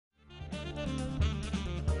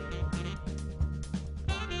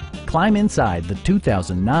climb inside the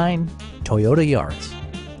 2009 Toyota Yaris.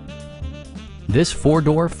 This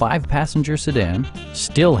four-door, five-passenger sedan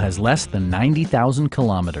still has less than 90,000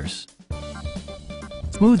 kilometers.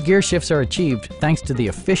 Smooth gear shifts are achieved thanks to the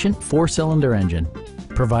efficient four-cylinder engine,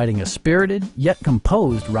 providing a spirited yet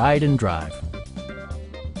composed ride and drive.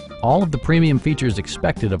 All of the premium features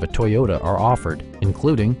expected of a Toyota are offered,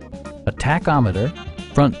 including a tachometer,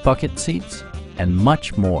 front bucket seats, and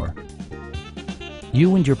much more.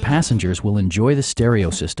 You and your passengers will enjoy the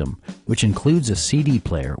stereo system, which includes a CD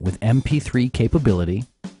player with MP3 capability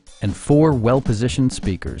and 4 well-positioned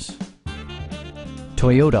speakers.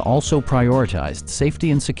 Toyota also prioritized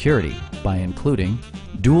safety and security by including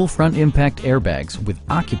dual front impact airbags with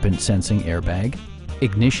occupant sensing airbag,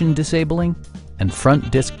 ignition disabling, and front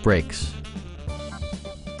disc brakes.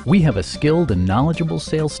 We have a skilled and knowledgeable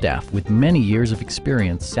sales staff with many years of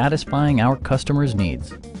experience satisfying our customers'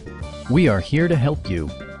 needs. We are here to help you.